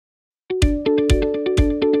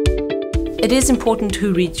It is important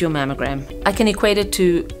who reads your mammogram. I can equate it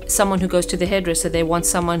to someone who goes to the hairdresser. They want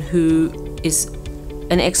someone who is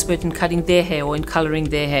an expert in cutting their hair or in coloring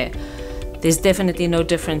their hair. There's definitely no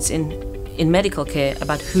difference in medical care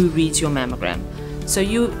about who reads your mammogram. So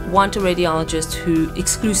you want a radiologist who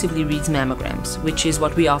exclusively reads mammograms, which is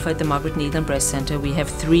what we offer at the Margaret Needham and Breast Center. We have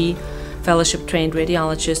 3 fellowship-trained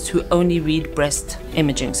radiologists who only read breast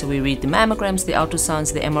imaging. So we read the mammograms, the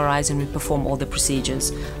ultrasounds, the MRIs, and we perform all the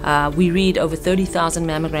procedures. We read over 30,000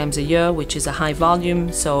 mammograms a year, which is a high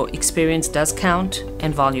volume, so experience does count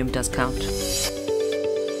and volume does count.